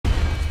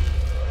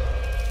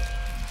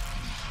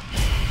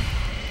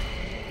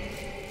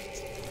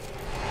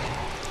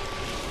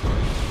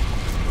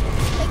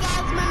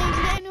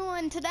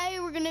and today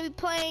we're going to be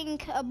playing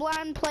a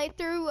blind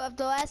playthrough of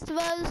The Last of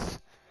Us,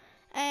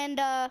 and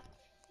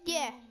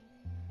yeah,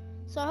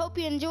 so I hope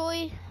you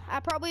enjoy. I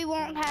probably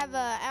won't have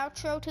an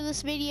outro to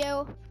this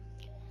video,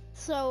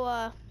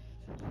 so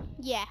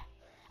yeah,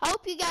 I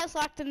hope you guys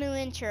like the new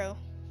intro.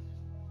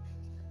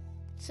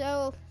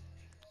 So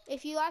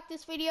if you like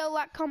this video,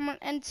 like, comment,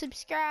 and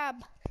subscribe,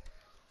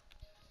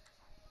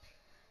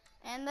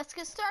 and let's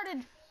get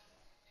started.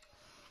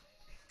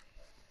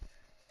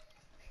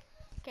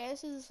 Okay,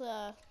 this is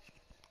a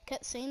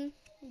cutscene,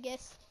 I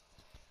guess.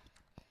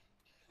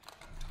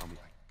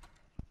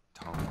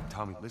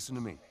 Tommy, listen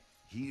to me.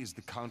 He is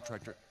the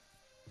contractor.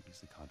 He's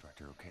the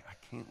contractor, okay? I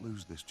can't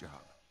lose this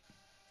job.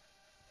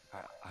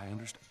 I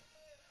understand.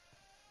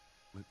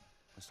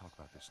 Let's talk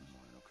about this in the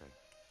morning, okay?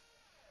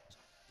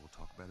 We'll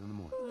talk about it in the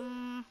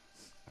morning.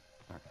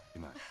 All right,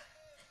 good night.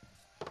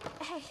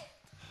 Hey.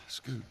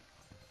 Scoot.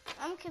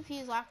 I'm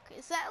confused. Like,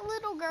 is that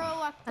little girl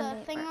like the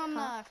thing on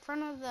the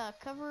front of the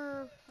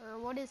cover, or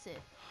what is it?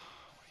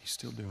 What are you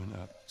still doing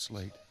up? It's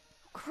late.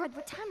 Crud,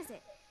 what time is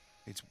it?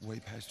 It's way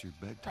past your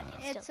bedtime.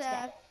 It's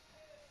Honey,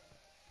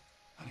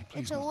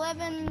 please it's don't worry, I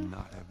 11. do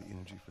not have the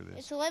energy for this.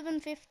 It's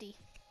 11:50.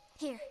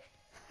 Here.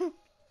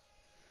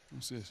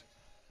 What's this?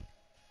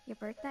 Your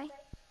birthday?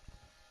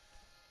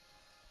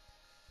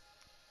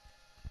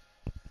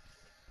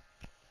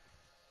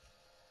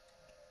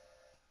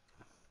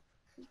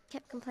 You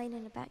kept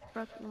complaining about your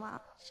broken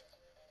watch.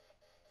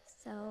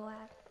 So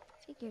I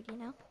figured, you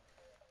know.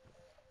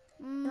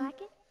 You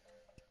like it?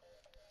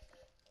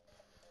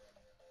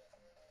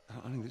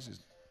 Honey, this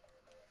is...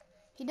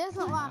 He doesn't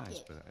really like nice,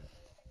 it. but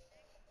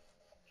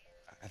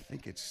I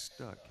think it's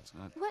stuck. It's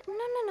not... What? No.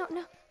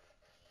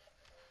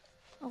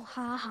 Oh,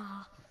 ha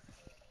ha.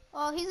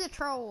 Oh, he's a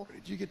troll. Where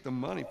did you get the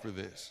money for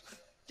this?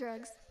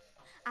 Drugs.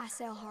 I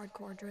sell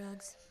hardcore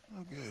drugs.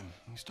 Oh, good.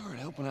 You started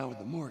helping out with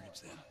the mortgage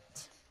then.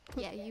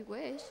 Yeah, you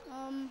wish.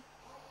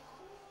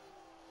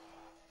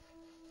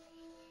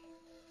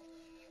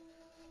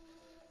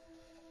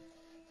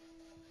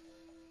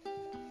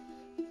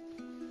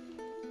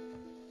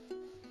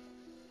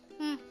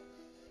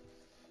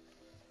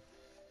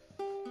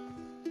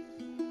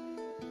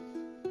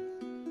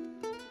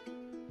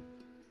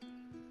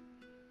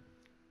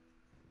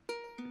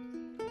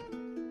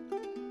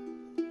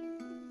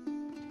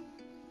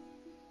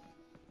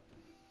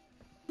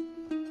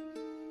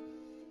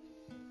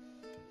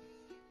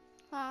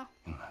 Huh.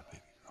 My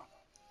baby girl.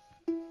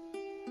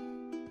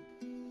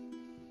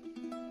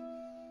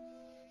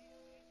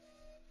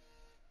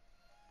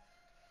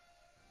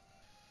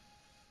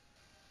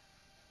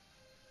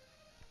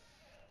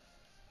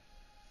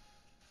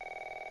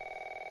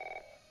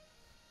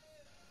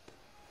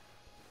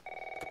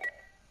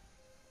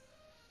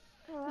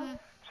 Hello?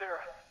 Sarah,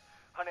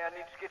 honey, I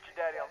need to get your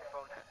daddy on the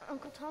phone.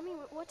 Uncle Tommy,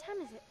 what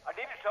time is it? I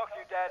need to talk to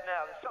your dad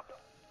now. There's something.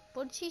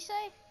 What did she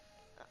say?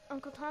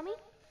 Uncle Tommy?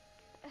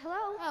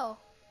 Hello? Oh,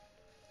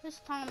 this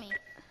is Tommy.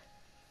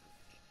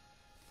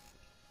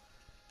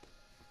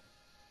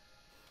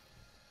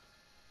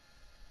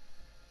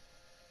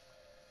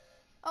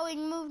 Oh, we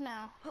can move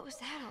now. What was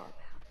that all about?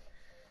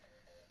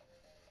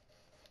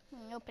 We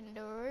can open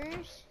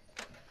doors.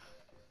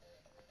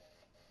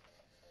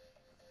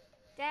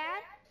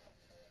 Dad?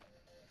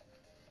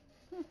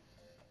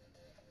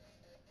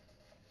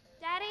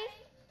 Daddy?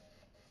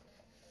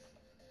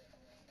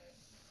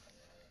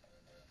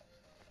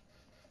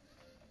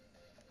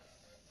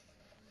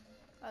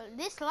 Oh,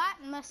 this light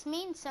must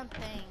mean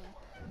something.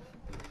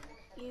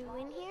 You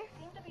in here?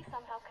 Seem to be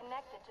somehow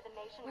connected to the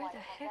Where nationwide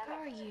the heck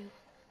are pandemic. you?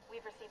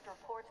 We've received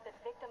reports that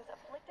victims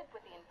afflicted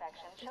with the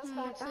infection show Oh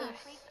my signs of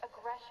gosh. increased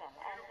aggression,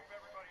 and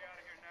Everybody out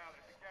of here now.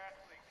 There's a gas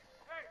leak.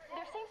 Hey,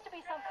 there seems to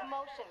be some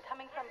commotion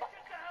coming from get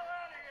the hell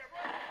out of here,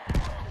 bro.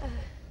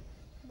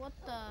 What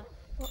the?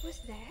 What was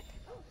that?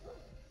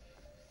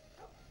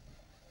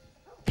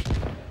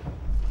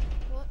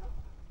 What?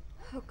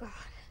 Oh God.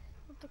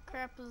 What the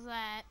crap was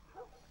that?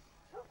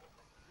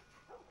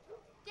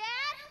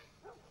 Dad?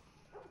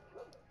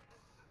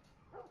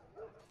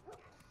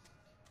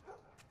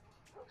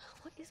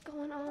 What is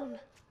going on?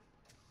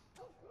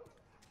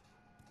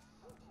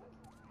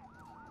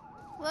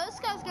 Well, this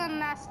guy's got a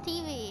nice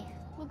TV.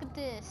 Look at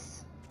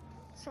this.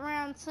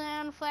 Surround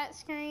sound, flat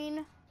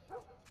screen.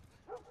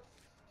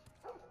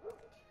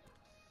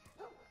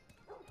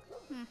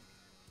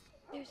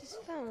 There's his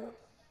phone.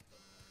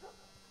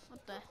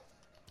 What the?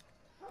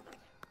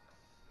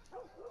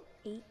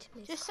 8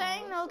 missed Just saying,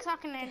 calls. that looks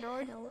like an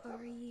Android. How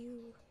are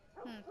you?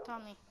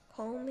 Tommy.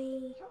 Call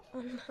me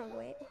on my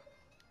way.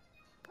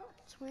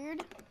 It's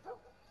weird.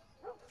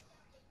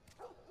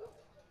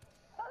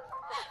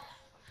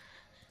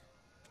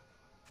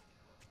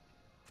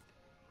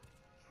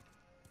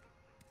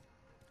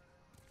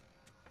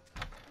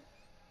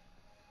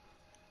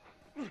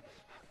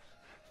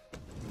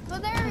 Well,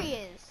 there he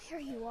is. There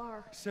you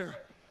are. Sarah,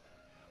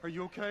 are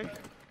you okay?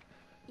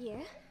 Yeah?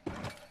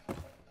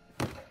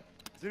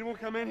 Does anyone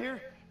come in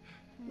here?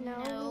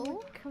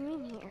 No. Come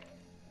in here.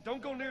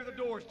 Don't go near the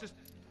doors. Just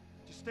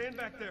stand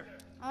back there.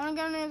 I want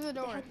to go near the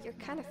door. Dad, you're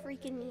kind of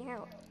freaking me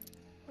out.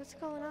 What's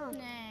going on?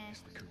 Nah. It's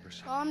the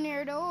Coopers. Well, I'm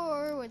near a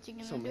door. What you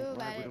gonna Something do wrong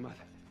about with it? them. I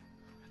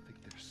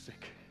think they're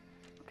sick.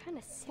 What kind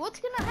of sick? What's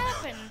gonna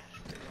happen?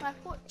 Like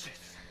what?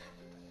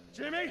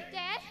 Jimmy!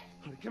 Dad?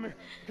 Honey, come here.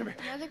 Come here.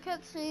 Another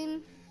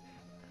cutscene.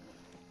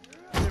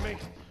 Jimmy!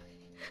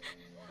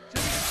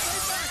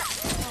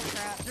 Oh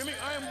crap. Jimmy,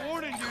 I am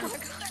warning you!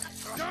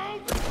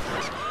 Don't!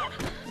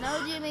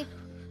 No, Jimmy.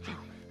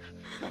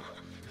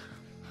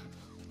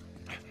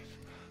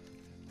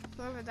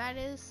 Whoever that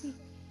is.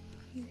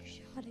 You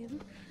shot him.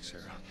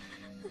 Sarah,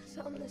 I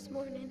saw him this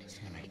morning.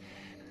 listen to me.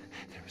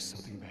 There is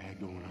something bad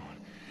going on.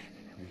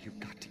 You've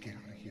got to get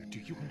out of here. Do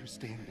you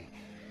understand me?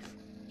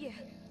 Yeah.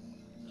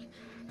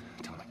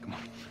 Tell me, come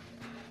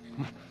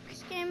on.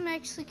 This game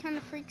actually kind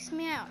of freaks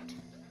me out.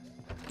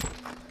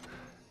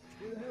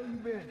 Where the hell you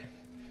been?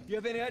 You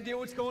have any idea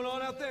what's going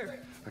on out there?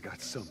 I got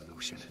some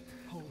notion.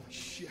 Holy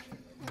shit.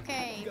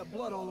 Okay, You got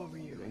blood all over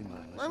you. Hey,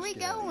 man, let's where are we just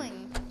get out of here.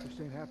 going? We're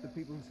saying half the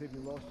people in Sydney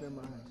lost their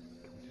minds.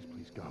 Can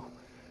we just please go?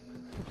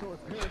 Some sort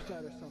of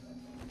parasite or something.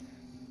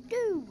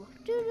 Do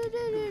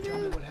do. Tell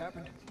me what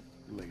happened.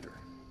 Later.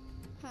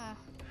 Huh.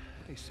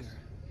 Hey, Sarah.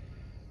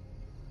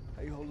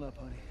 How you holding up,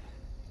 honey?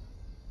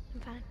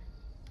 I'm fine.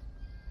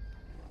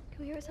 Can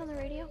we hear what's on the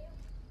radio?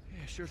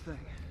 Yeah, sure thing.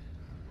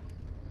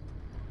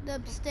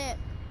 Dubstep.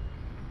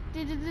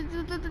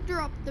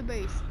 Drop the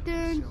bass.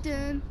 Dun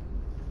dun.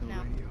 No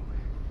No. radio.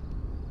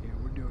 Yeah,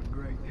 we're doing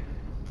great.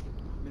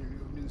 A minute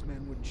ago,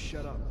 newsman wouldn't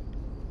shut up.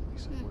 He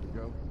said where to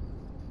go?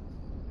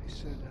 They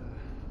said,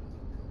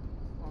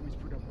 Army's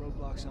put up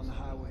roadblocks on the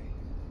highway.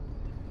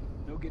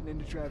 No getting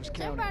into Travis What's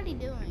County. everybody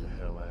Get doing? the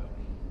hell out.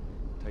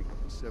 Take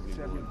 71.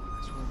 71.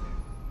 That's one.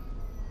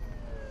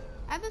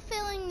 I have a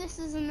feeling this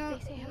is They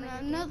say how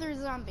many another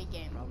zombie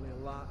game. Probably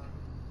a lot.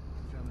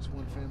 Found this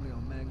one family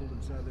all mangled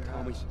inside their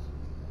Tommy. house.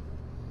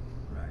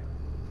 Right.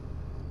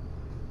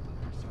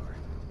 I'm sorry.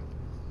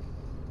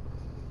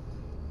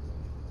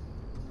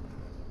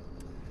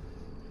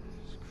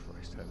 Jesus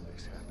Christ, how did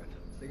this happen?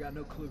 They got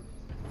no clue.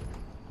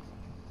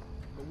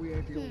 But we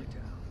ain't the only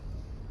town.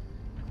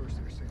 First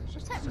they were saying it's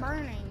What's just that a second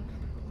burning?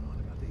 going on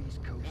about the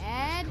East Coast.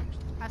 Dad, West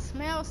Coast. I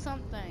smell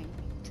something.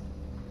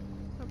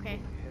 Okay.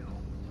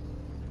 Hell.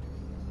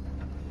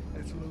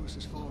 That's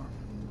Lewis's farm.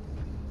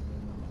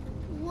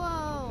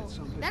 Whoa. That's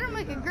something That'll to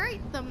make a know.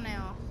 great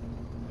thumbnail.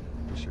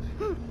 Sure.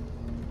 Are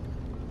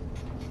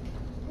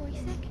we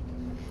sick?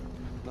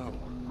 No,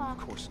 Huh. of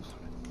course not.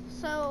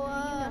 So,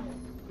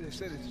 They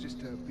said it's just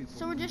people.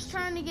 so we're just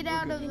trying to get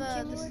out of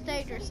the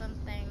state or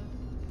something.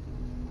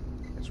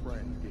 That's right,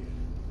 you did.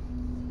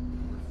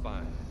 We're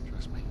fine,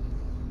 trust me.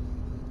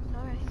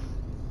 All right.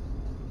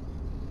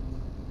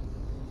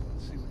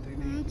 Let's see what they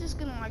I'm need. just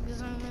gonna like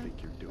zoom in.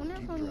 think you're doing? Wonder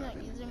if Keep I'm like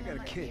driving. zoom I in got a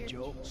like kid, here.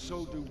 Joe.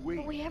 So do we.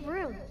 But we have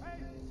room.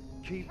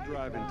 Keep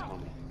driving,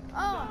 Tommy.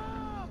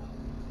 Oh.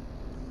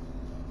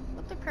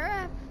 What the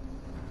crap?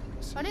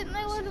 Why didn't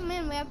they let him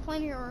in? We have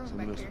plenty of room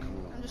Someone back else here. will come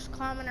along. I'm just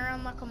climbing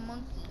around like a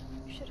monkey.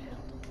 Should have.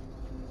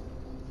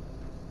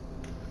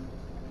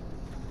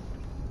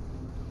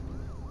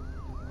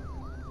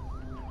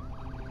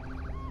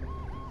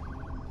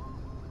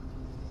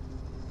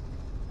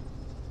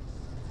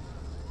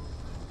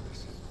 This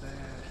is bad.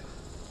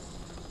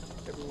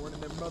 Everyone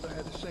and their mother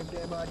had the same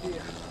damn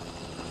idea.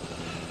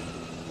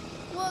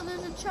 Whoa,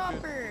 there's a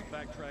chopper.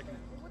 Backtracking.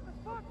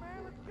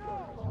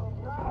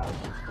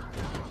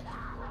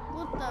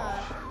 What the?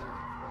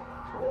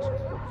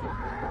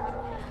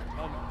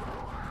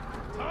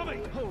 Tommy!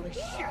 Holy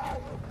shit!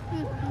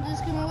 I'm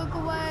just gonna look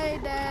away,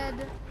 Dad.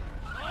 It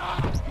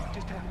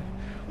just happened.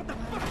 What the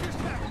fuck just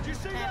happened? Did you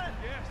see that?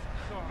 Yes,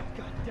 sorry.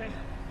 God damn.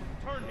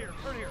 Turn here,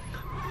 turn here. No.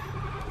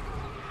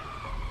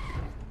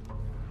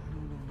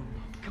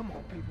 Come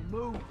on, people,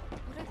 move.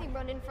 What are they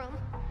running from?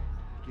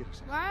 Get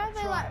us out. Why are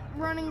they like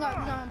running like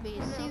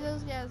zombies? See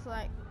those guys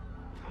like.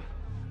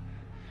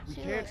 We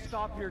See, can't look.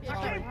 stop here, They're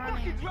Tommy. like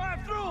running.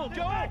 Drive through them,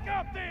 Joe! Back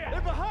up there!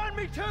 They're behind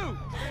me, too!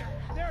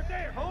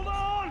 There! Hold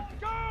on!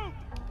 Go!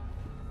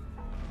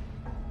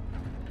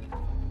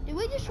 Did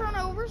we just run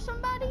over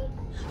somebody?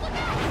 Look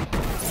out!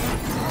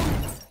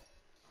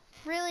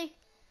 Really?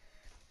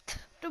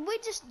 Did we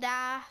just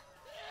die?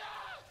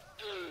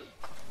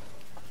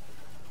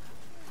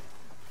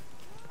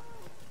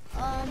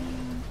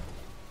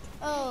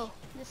 Oh,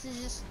 this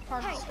is just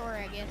part of the story,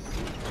 I guess.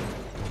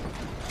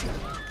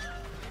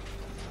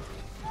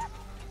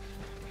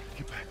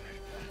 Get back.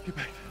 Get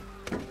back.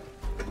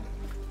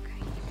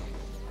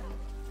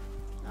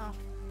 Oh.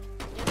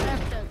 Get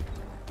back up.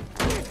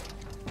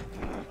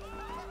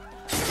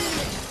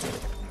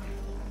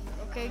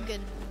 Okay,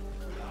 good.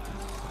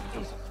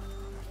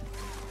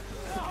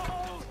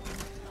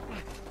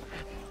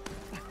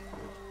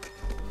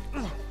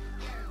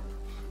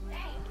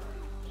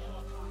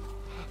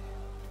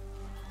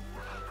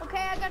 Okay,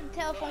 I got a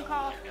telephone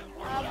call.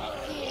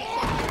 See you in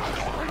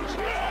a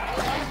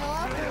second.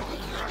 Hello?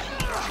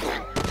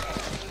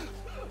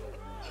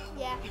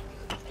 Yeah.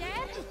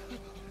 Dad?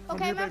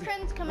 Okay, my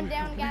friend's coming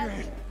down,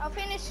 guys. I'll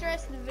finish the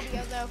rest of the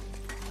video,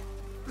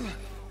 though.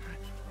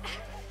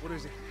 What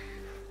is it?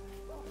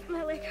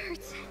 My leg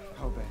hurts.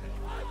 car back.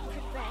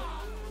 Get back.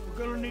 We're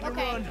gonna need to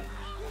Okay. run.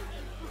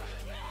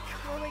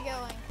 Where are we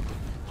going?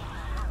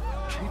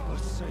 Keep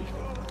us safe.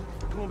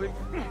 Come on, baby.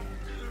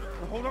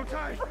 Now hold on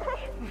tight.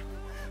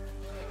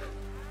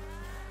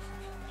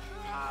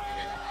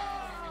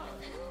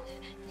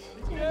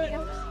 Daddy,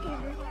 I'm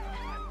scared.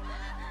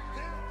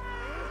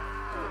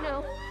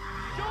 No.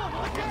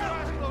 Keep your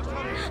eyes closed,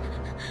 honey.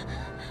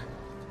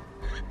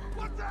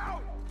 What's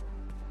out?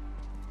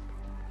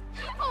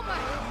 Oh my!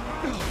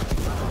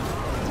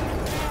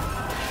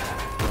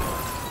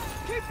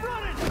 Keep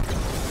running!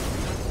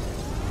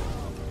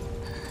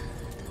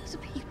 Those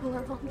people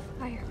are on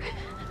fire.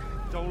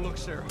 Don't look,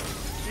 Sarah.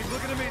 Keep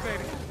looking at me,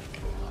 baby.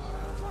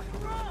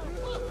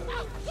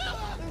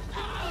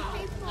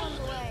 There's people on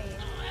the way.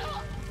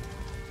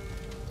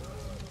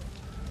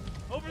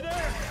 Over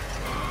there!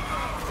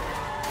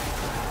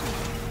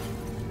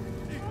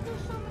 Why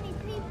there's so many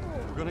people?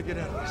 We're gonna get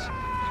out of this. I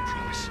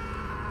promise.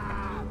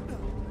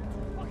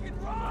 Fucking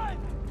run!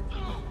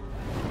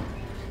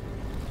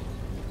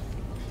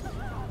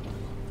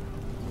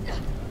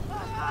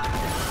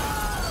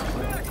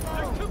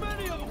 There's too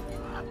many of them!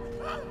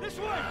 This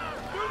way!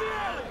 Through the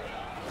alley!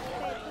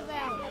 Okay, through the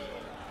alley.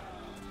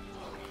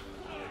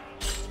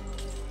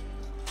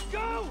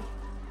 Go!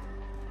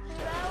 Through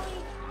the alley.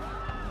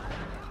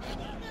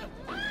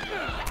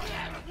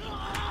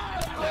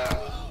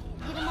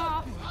 Get him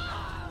off.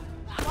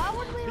 Why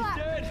would we He's like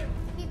dead!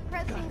 keep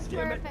pressing God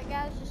square damn if it. that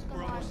guy's just We're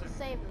gonna like almost there.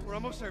 save us? We're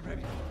almost there,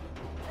 baby.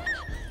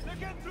 They're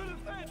getting through the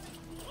fence!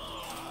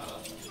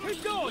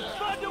 Keep going!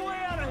 Find your way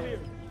out of here!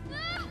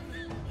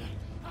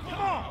 Come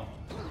on!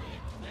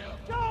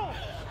 Go!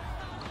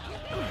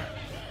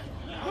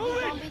 Move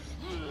it! Zombies.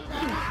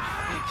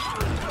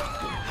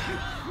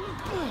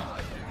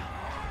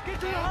 Get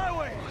to the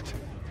highway!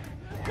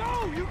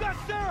 Go! You got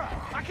Sarah!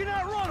 I can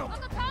outrun them!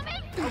 Uncle Tommy?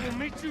 I will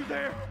meet you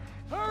there!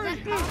 Hurry!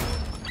 Okay,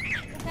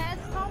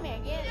 that's Tommy, I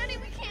guess. Daddy,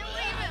 we can't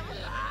leave him.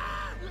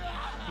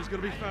 He's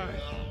gonna be fine.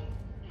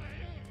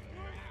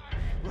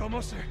 We're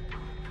almost there.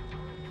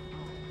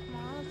 Come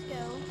on, let's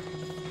go.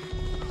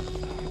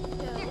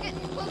 They're Go. getting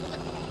closer.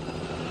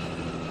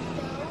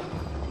 Go.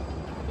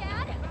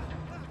 Dad?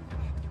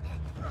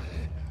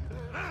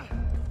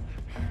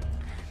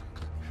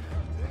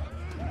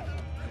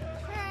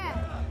 Crap.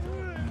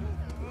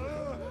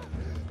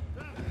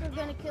 They're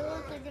gonna kill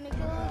us, they're gonna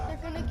kill us,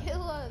 they're gonna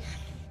kill us.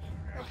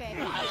 Okay.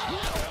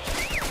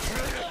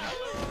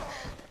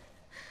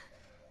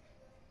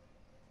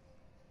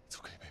 It's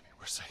okay, baby.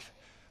 We're safe.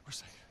 We're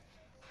safe.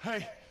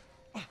 Hey,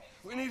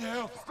 we need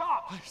help.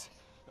 Stop! Please.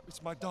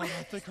 It's my daughter.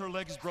 I think her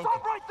leg is broken.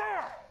 Stop right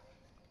there!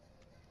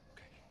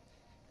 Okay.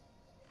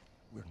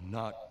 We're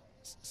not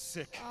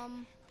sick.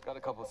 Got a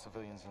couple of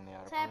civilians in the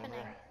outer What's happening?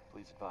 perimeter.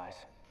 Please advise.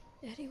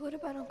 Daddy, what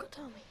about Uncle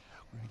Tommy?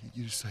 We're gonna get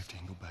you to safety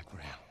and go back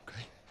around,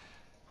 okay?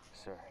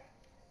 Sir,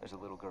 there's a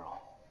little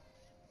girl.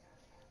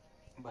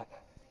 But,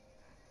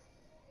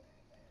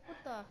 What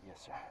the?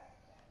 yes, sir.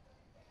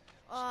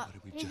 Somebody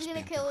we've He's just gonna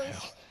been kill through us.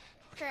 hell.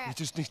 We Crap.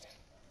 just need...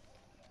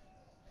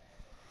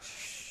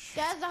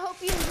 Guys, I hope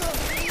you enjoyed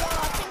the video. I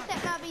think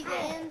that might be the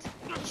end.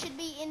 It should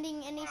be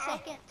ending any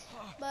second.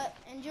 But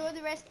enjoy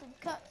the rest of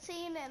the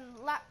cutscene and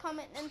like,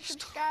 comment, and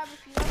subscribe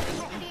if you like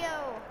this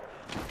video.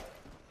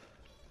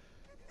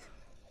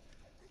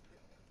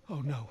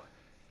 Oh, no.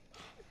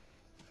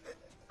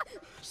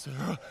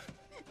 Sarah.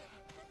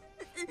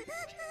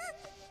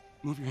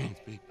 Move your hands,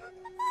 baby.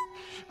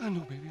 I know,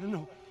 baby, I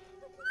know.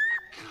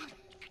 God.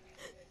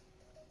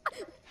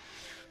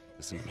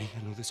 Listen to me.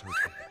 I know this hurts,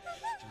 baby.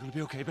 You're gonna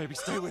be okay, baby.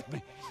 Stay with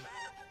me.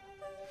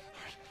 All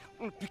right, I'm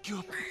gonna pick you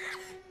up.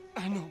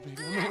 I know,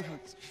 baby. I know it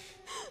hurts.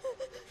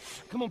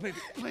 Come on, baby,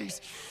 please.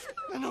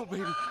 I know,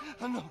 baby.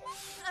 I know.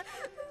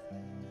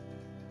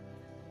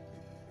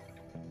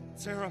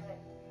 Sarah.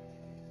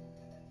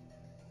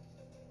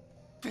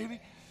 Baby.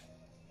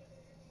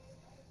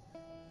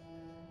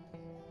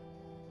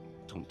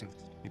 Don't do this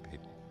to me, baby.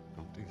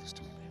 Don't do this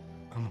to me,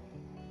 baby. Come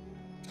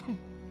on.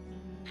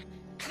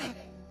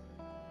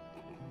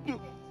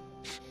 No.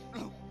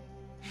 No.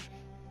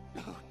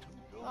 No.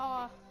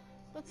 Oh,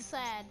 that's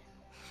sad.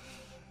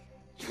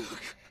 Please.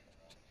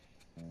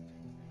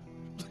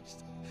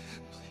 Please.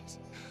 Please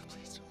don't.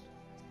 Please.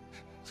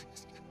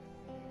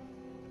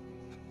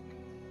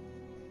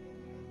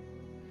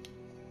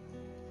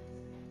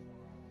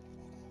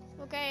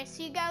 Okay,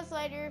 see you guys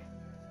later.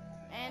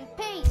 And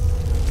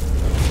peace.